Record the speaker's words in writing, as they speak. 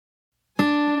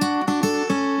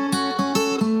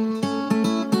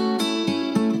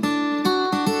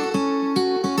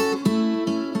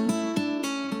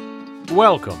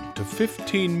Welcome to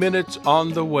 15 Minutes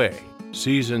on the Way,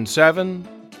 Season 7,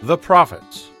 The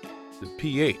Prophets, the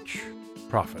PH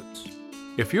Prophets.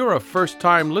 If you're a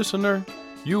first-time listener,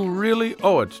 you really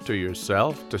owe it to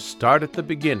yourself to start at the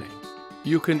beginning.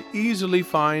 You can easily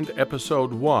find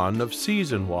Episode 1 of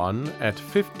Season 1 at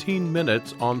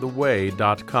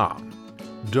 15minutesontheway.com.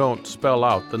 Don't spell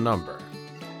out the number.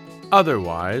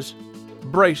 Otherwise,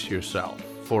 brace yourself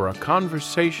for a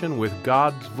conversation with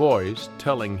God's voice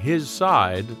telling His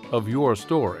side of your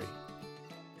story.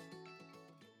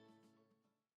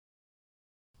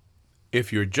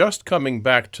 If you're just coming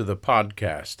back to the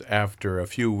podcast after a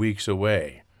few weeks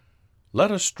away,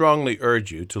 let us strongly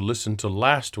urge you to listen to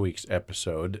last week's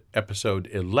episode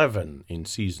 11 in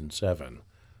Season 7,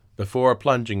 before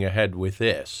plunging ahead with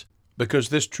this, because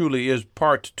this truly is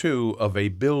part 2 of a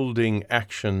building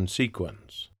action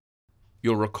sequence.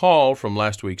 You'll recall from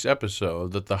last week's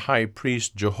episode that the high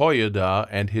priest Jehoiada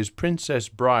and his princess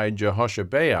bride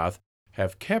Jehoshabeath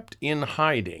have kept in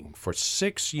hiding for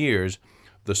 6 years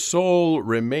the sole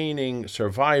remaining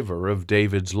survivor of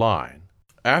David's line.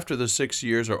 After the 6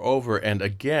 years are over, and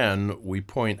again we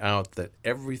point out that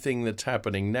everything that's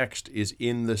happening next is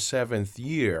in the 7th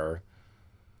year,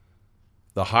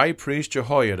 the high priest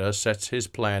Jehoiada sets his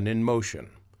plan in motion.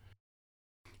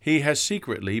 He has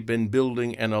secretly been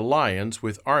building an alliance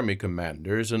with army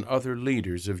commanders and other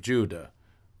leaders of Judah.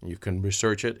 You can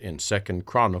research it in 2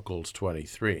 Chronicles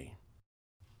 23.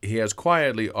 He has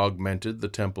quietly augmented the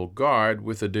temple guard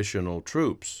with additional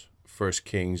troops, 1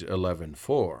 Kings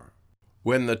 11:4.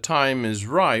 When the time is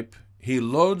ripe, he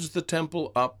loads the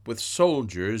temple up with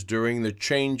soldiers during the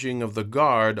changing of the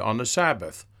guard on a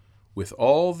Sabbath, with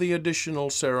all the additional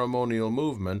ceremonial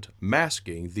movement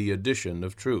masking the addition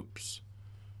of troops.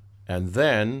 And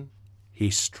then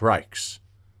he strikes.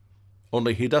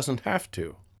 Only he doesn't have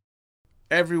to.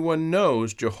 Everyone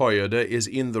knows Jehoiada is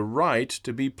in the right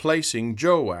to be placing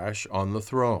Joash on the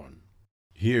throne.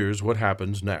 Here's what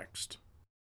happens next.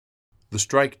 The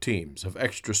strike teams of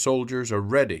extra soldiers are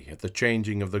ready at the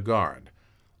changing of the guard.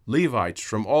 Levites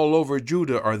from all over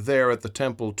Judah are there at the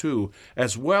temple too,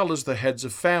 as well as the heads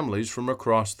of families from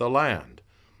across the land.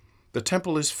 The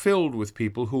temple is filled with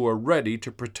people who are ready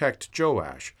to protect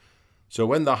Joash. So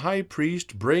when the high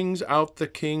priest brings out the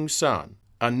king's son,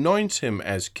 anoints him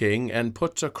as king, and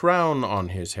puts a crown on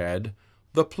his head,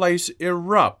 the place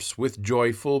erupts with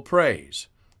joyful praise.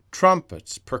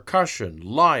 Trumpets, percussion,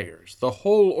 lyres, the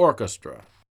whole orchestra,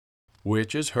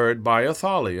 which is heard by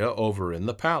Athaliah over in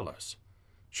the palace.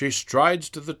 She strides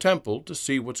to the temple to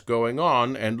see what's going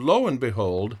on, and lo and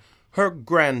behold, her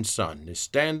grandson is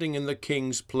standing in the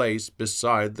king's place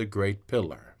beside the great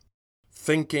pillar.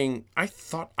 Thinking, I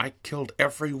thought I killed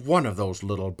every one of those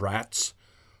little brats,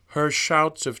 her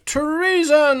shouts of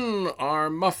treason are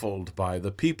muffled by the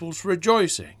people's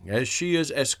rejoicing as she is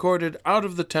escorted out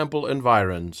of the temple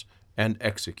environs and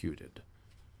executed.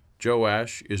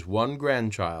 Joash is one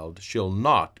grandchild she'll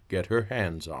not get her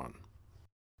hands on.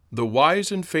 The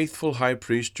wise and faithful high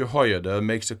priest Jehoiada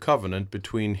makes a covenant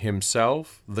between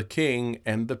himself, the king,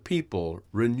 and the people,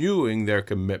 renewing their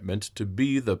commitment to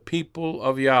be the people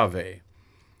of Yahweh.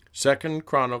 2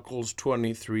 Chronicles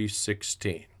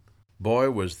 23:16.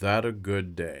 Boy, was that a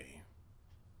good day.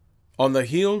 On the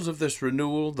heels of this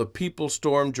renewal, the people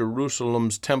storm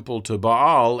Jerusalem's temple to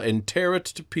Baal and tear it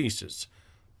to pieces,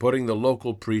 putting the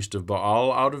local priest of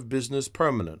Baal out of business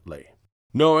permanently.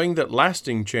 Knowing that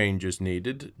lasting change is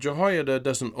needed, Jehoiada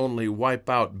doesn't only wipe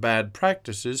out bad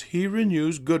practices, he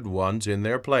renews good ones in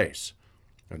their place.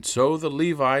 And so the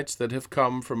Levites that have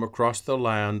come from across the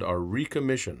land are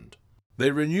recommissioned. They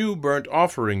renew burnt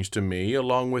offerings to me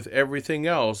along with everything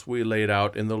else we laid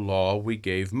out in the law we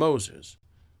gave Moses.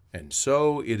 And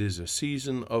so it is a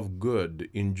season of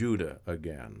good in Judah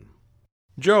again.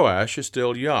 Joash is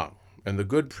still young, and the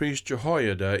good priest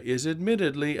Jehoiada is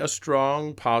admittedly a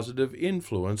strong, positive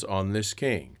influence on this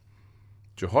king.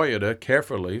 Jehoiada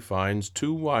carefully finds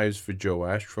 2 wives for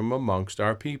Joash from amongst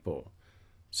our people.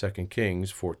 2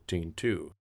 Kings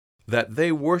 14:2. That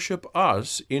they worship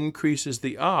us increases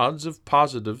the odds of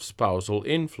positive spousal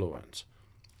influence.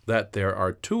 That there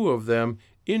are 2 of them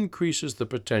increases the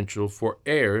potential for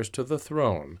heirs to the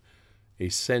throne, a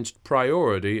sensed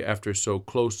priority after so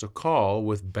close a call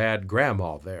with bad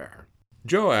grandma there.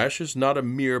 Joash is not a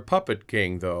mere puppet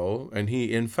king, though, and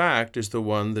he, in fact, is the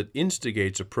one that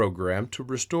instigates a program to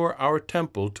restore our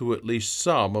temple to at least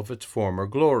some of its former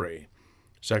glory.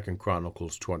 2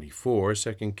 Chronicles 24,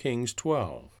 2 Kings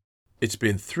 12. It's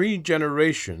been 3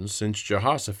 generations since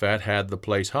Jehoshaphat had the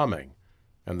place humming.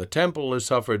 and the temple has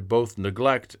suffered both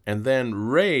neglect and then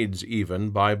raids even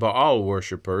by Baal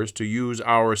worshippers to use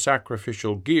our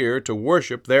sacrificial gear to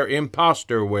worship their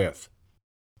impostor with.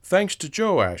 Thanks to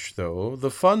Joash, though, the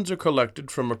funds are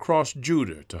collected from across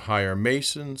Judah to hire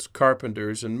masons,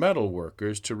 carpenters, and metal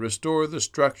workers to restore the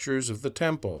structures of the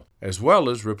temple, as well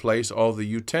as replace all the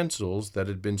utensils that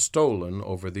had been stolen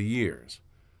over the years.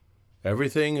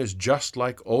 Everything is just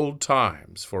like old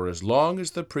times for as long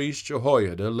as the priest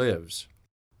Jehoiada lives.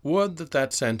 Would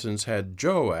that sentence had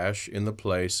Joash in the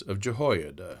place of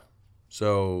Jehoiada.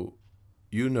 So,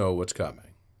 you know what's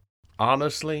coming.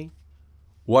 Honestly,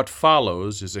 what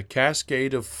follows is a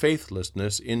cascade of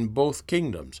faithlessness in both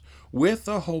kingdoms, with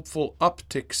a hopeful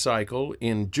uptick cycle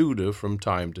in Judah from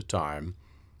time to time,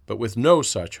 but with no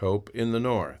such hope in the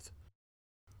north.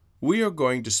 We are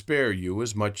going to spare you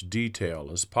as much detail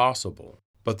as possible,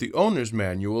 but the owner's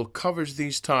manual covers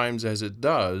these times as it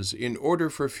does in order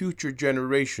for future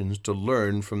generations to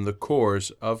learn from the course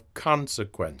of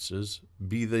consequences,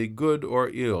 be they good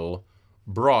or ill,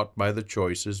 brought by the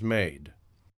choices made.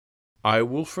 I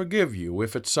will forgive you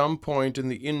if at some point in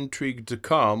the intrigue to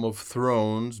come of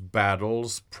thrones,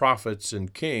 battles, prophets,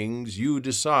 and kings you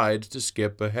decide to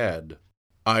skip ahead.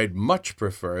 I'd much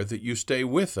prefer that you stay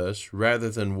with us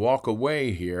rather than walk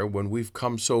away here when we've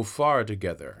come so far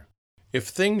together. If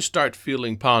things start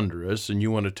feeling ponderous and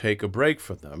you want to take a break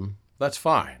from them, that's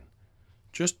fine.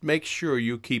 Just make sure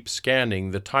you keep scanning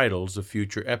the titles of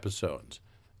future episodes,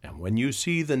 and when you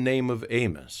see the name of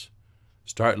Amos,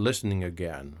 start listening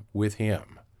again with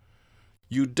him.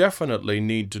 You definitely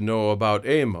need to know about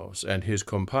Amos and his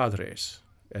compadres,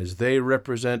 as they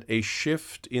represent a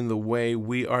shift in the way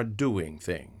we are doing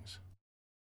things.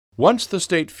 Once the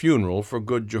state funeral for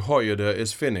good Jehoiada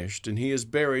is finished and he is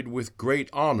buried with great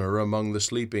honor among the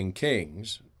sleeping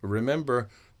kings, remember,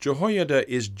 Jehoiada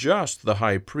is just the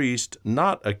high priest,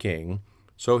 not a king,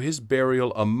 so his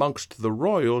burial amongst the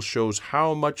royals shows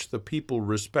how much the people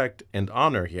respect and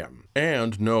honor him,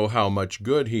 and know how much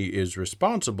good he is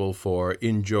responsible for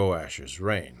in Joash's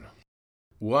reign.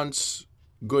 Once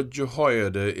good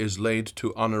Jehoiada is laid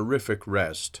to honorific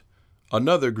rest,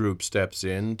 another group steps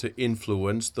in to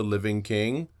influence the living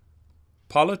king: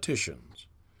 politicians,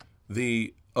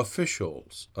 the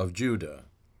officials of Judah.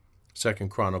 2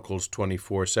 Chronicles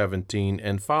 24:17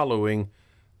 and following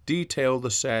detail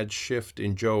the sad shift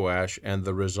in Joash and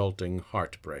the resulting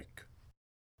heartbreak.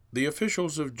 The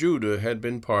officials of Judah had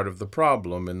been part of the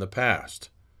problem in the past.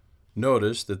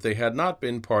 Notice that they had not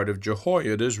been part of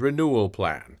Jehoiada's renewal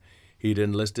plan. He'd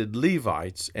enlisted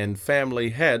Levites and family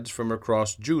heads from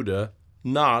across Judah,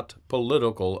 not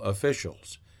political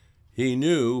officials. He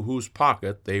knew whose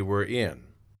pocket they were in.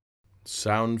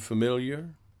 Sound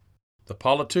familiar? The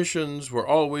politicians were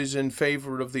always in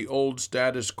favor of the old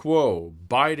status quo,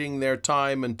 biding their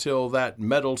time until that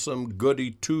meddlesome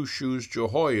goody two-shoes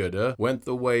Jehoiada went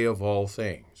the way of all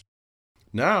things.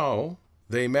 Now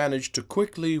they managed to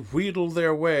quickly wheedle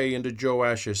their way into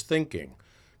Joash's thinking,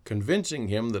 convincing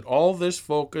him that all this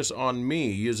focus on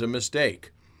me is a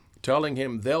mistake, telling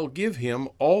him they'll give him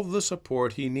all the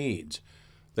support he needs.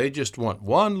 They just want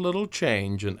one little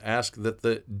change and ask that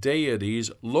the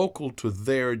deities local to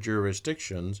their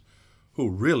jurisdictions, who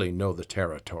really know the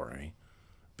territory,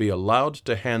 be allowed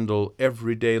to handle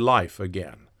everyday life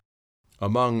again.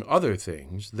 Among other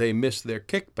things, they miss their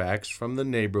kickbacks from the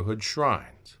neighborhood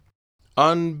shrines.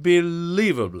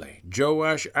 Unbelievably,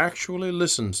 Joash actually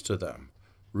listens to them,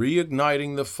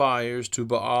 reigniting the fires to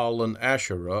Baal and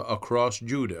Asherah across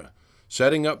Judah,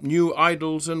 setting up new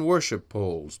idols and worship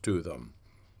poles to them.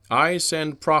 I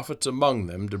send prophets among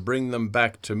them to bring them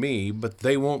back to me, but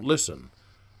they won't listen.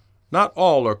 Not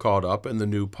all are caught up in the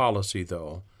new policy,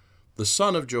 though. The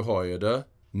son of Jehoiada,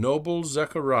 noble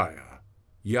Zechariah,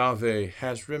 Yahweh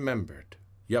has remembered.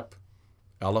 Yep,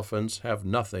 elephants have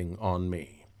nothing on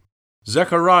me.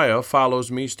 Zechariah follows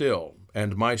me still,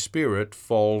 and my spirit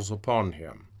falls upon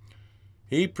him.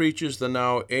 He preaches the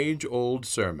now age-old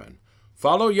sermon: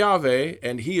 follow Yahweh,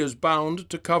 and he is bound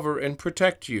to cover and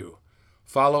protect you.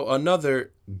 Follow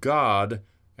another God,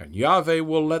 and Yahweh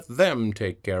will let them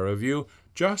take care of you,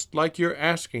 just like you're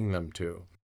asking them to.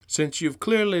 Since you've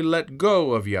clearly let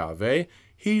go of Yahweh,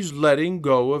 he's letting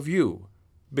go of you,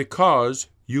 because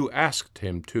you asked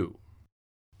him to.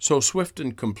 So swift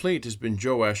and complete has been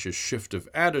Joash's shift of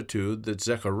attitude that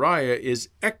Zechariah is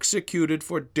executed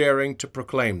for daring to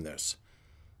proclaim this.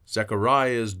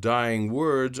 Zechariah's dying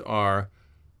words are,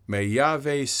 "May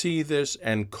Yahweh see this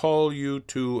and call you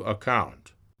to account."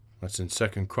 That's in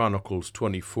 2 Chronicles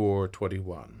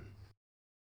 24:21.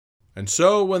 And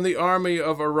so when the army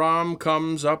of Aram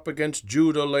comes up against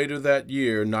Judah later that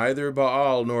year, neither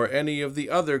Baal nor any of the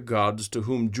other gods to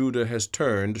whom Judah has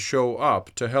turned show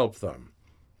up to help them.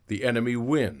 The enemy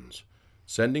wins,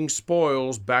 sending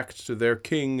spoils back to their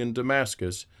king in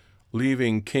Damascus,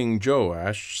 leaving King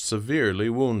Joash severely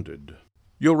wounded.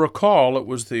 You'll recall it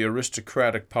was the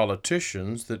aristocratic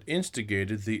politicians that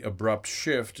instigated the abrupt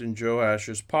shift in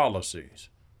Joash's policies.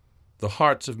 The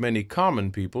hearts of many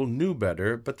common people knew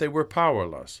better, but they were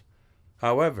powerless.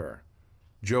 However,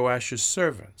 Joash's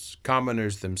servants,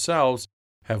 commoners themselves,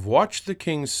 have watched the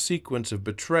king's sequence of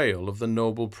betrayal of the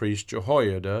noble priest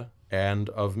Jehoiada and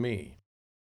of me.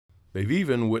 They've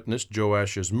even witnessed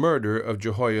Joash's murder of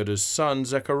Jehoiada's son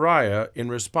Zechariah in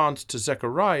response to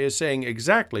Zechariah saying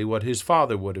exactly what his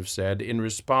father would have said in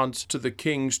response to the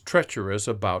king's treacherous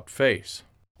about-face.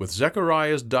 With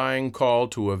Zechariah's dying call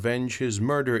to avenge his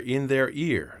murder in their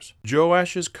ears,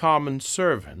 Joash's common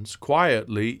servants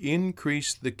quietly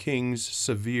increased the king's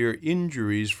severe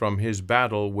injuries from his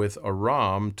battle with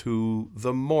Aram to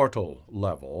the mortal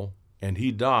level, and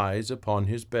he dies upon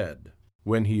his bed.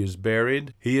 When he is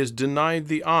buried, he is denied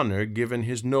the honor given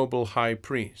his noble high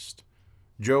priest.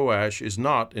 Joash is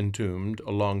not entombed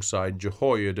alongside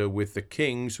Jehoiada with the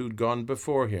kings who'd gone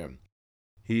before him.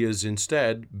 He is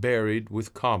instead buried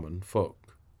with common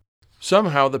folk.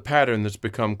 Somehow the pattern that's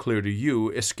become clear to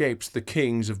you escapes the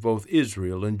kings of both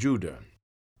Israel and Judah.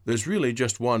 There's really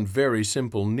just one very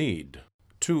simple need: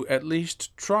 to at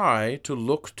least try to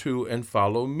look to and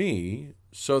follow me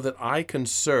so that I can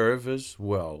serve as,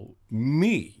 well,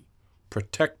 me.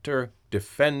 Protector,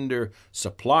 defender,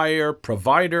 supplier,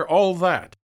 provider, all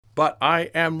that. But I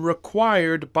am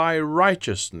required by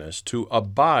righteousness to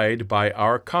abide by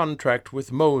our contract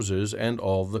with Moses and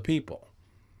all the people.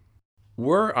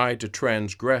 Were I to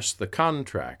transgress the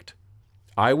contract,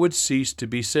 I would cease to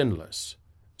be sinless,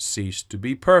 cease to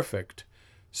be perfect,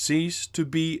 cease to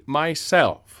be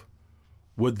myself.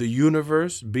 Would the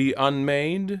universe be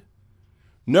unmade?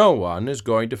 No one is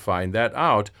going to find that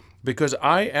out, because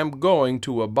I am going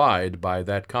to abide by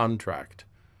that contract.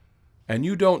 And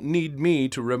you don't need me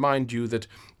to remind you that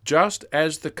just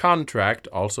as the contract,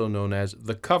 also known as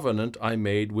the covenant I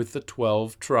made with the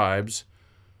 12 tribes,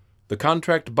 the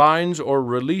contract binds or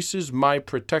releases my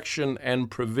protection and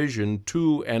provision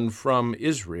to and from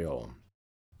Israel,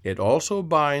 it also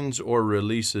binds or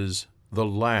releases the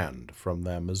land from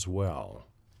them as well,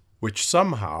 which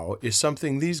somehow is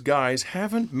something these guys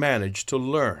haven't managed to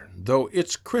learn, though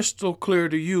it's crystal clear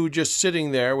to you just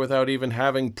sitting there without even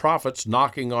having prophets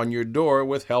knocking on your door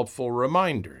with helpful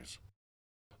reminders.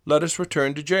 Let us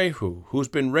return to Jehu, who's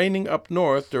been reigning up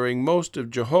north during most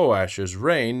of Jehoash's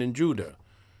reign in Judah.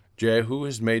 Jehu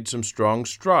has made some strong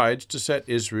strides to set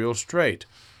Israel straight,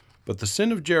 but the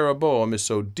sin of Jeroboam is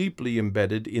so deeply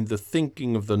embedded in the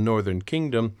thinking of the northern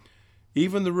kingdom,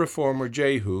 even the reformer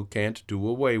Jehu can't do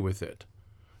away with it.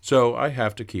 So I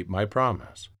have to keep my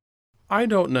promise. I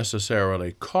don't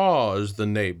necessarily cause the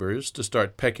neighbors to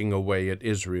start pecking away at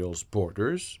Israel's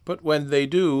borders, but when they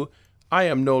do, I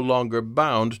am no longer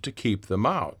bound to keep them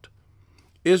out.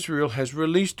 Israel has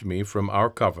released me from our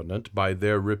covenant by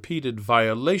their repeated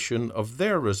violation of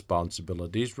their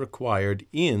responsibilities required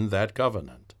in that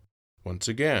covenant. Once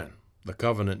again, the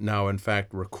covenant now in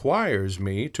fact requires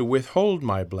me to withhold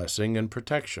my blessing and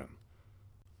protection.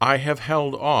 I have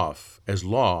held off as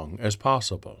long as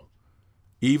possible.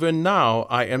 Even now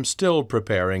I am still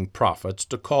preparing prophets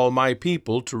to call my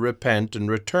people to repent and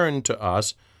return to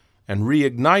us and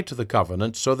reignite the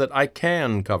covenant so that I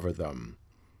can cover them.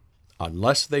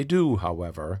 Unless they do,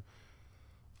 however,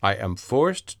 I am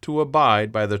forced to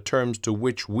abide by the terms to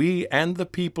which we and the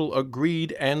people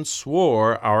agreed and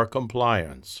swore our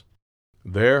compliance.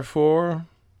 Therefore,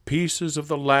 pieces of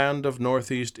the land of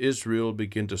northeast Israel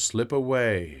begin to slip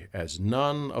away, as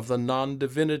none of the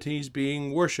non-divinities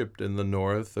being worshipped in the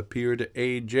north appear to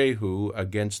aid Jehu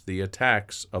against the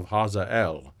attacks of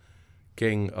Hazael,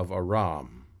 king of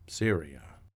Aram, Syria.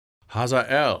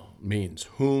 Hazael means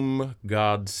whom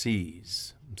God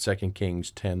sees, 2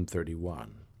 Kings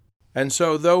 10:31. And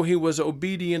so, though he was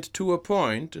obedient to a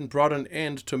point and brought an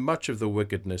end to much of the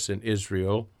wickedness in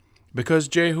Israel, because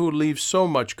Jehu leaves so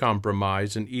much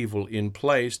compromise and evil in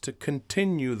place to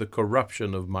continue the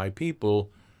corruption of my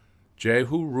people,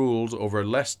 Jehu rules over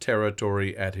less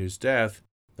territory at his death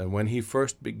than when he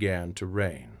first began to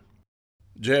reign.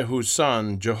 Jehu's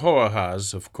son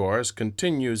Jehoahaz, of course,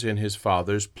 continues in his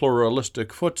father's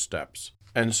pluralistic footsteps,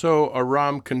 and so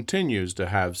Aram continues to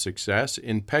have success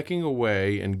in pecking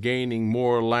away and gaining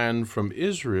more land from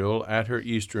Israel at her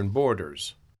eastern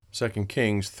borders. 2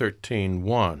 Kings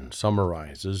 13:1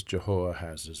 summarizes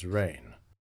Jehoahaz's reign.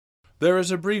 There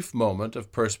is a brief moment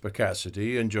of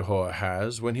perspicacity in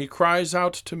Jehoahaz when he cries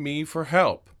out to me for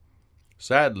help.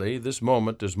 Sadly, this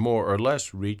moment is more or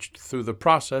less reached through the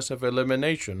process of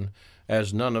elimination,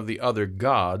 as none of the other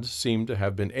gods seem to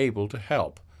have been able to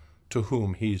help, to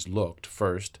whom he's looked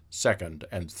first, second,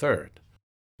 and third.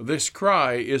 This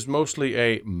cry is mostly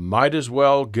a might as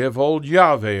well give old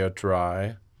Yahweh a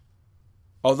try.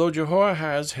 Although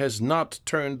Jehoahaz has not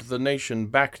turned the nation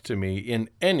back to me in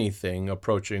anything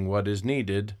approaching what is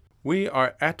needed, we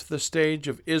are at the stage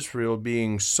of Israel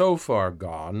being so far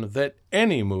gone that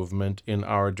any movement in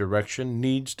our direction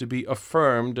needs to be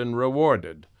affirmed and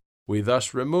rewarded. We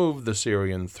thus remove the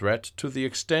Syrian threat to the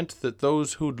extent that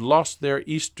those who'd lost their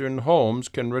eastern homes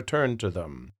can return to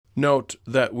them. Note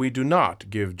that we do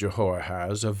not give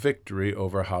Jehoahaz a victory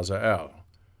over Hazael.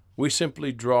 We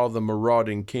simply draw the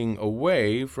marauding king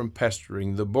away from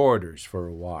pestering the borders for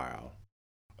a while.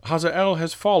 Hazael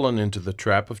has fallen into the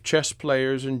trap of chess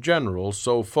players and generals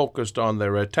so focused on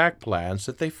their attack plans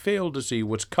that they fail to see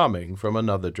what's coming from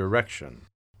another direction.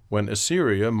 When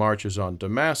Assyria marches on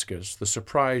Damascus, the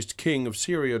surprised king of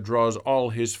Syria draws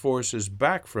all his forces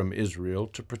back from Israel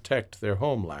to protect their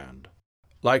homeland.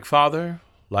 Like father,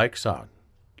 like son.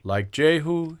 Like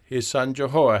Jehu, his son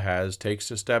Jehoahaz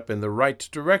takes a step in the right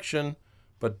direction,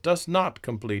 but does not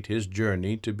complete his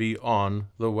journey to be on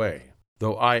the way.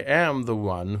 Though I am the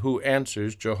one who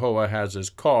answers Jehoahaz's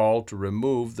call to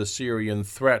remove the Syrian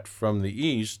threat from the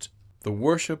east, the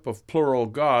worship of plural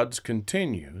gods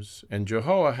continues, and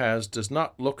Jehoahaz does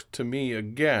not look to me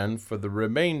again for the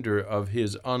remainder of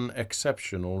his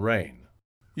unexceptional reign.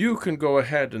 You can go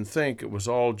ahead and think it was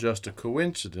all just a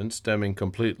coincidence stemming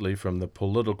completely from the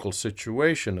political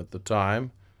situation at the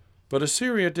time, but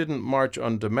Assyria didn't march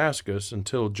on Damascus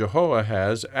until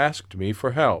Jehoahaz asked me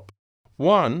for help.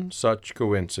 One such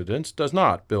coincidence does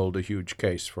not build a huge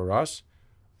case for us,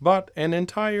 but an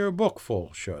entire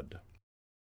bookful should.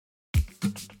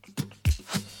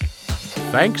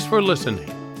 Thanks for listening.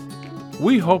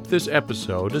 We hope this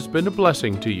episode has been a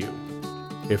blessing to you.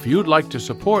 If you'd like to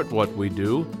support what we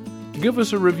do, give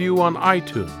us a review on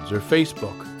iTunes or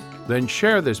Facebook, then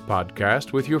share this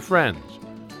podcast with your friends.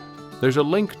 There's a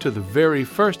link to the very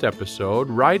first episode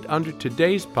right under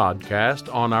today's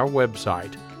podcast on our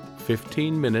website,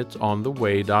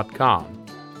 15minutesontheway.com.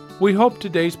 We hope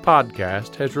today's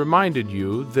podcast has reminded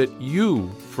you that you,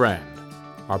 friend,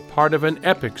 are part of an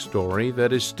epic story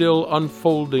that is still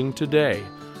unfolding today.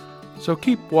 So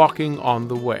keep walking on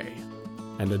the way.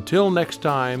 And until next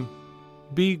time,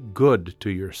 be good to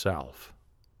yourself.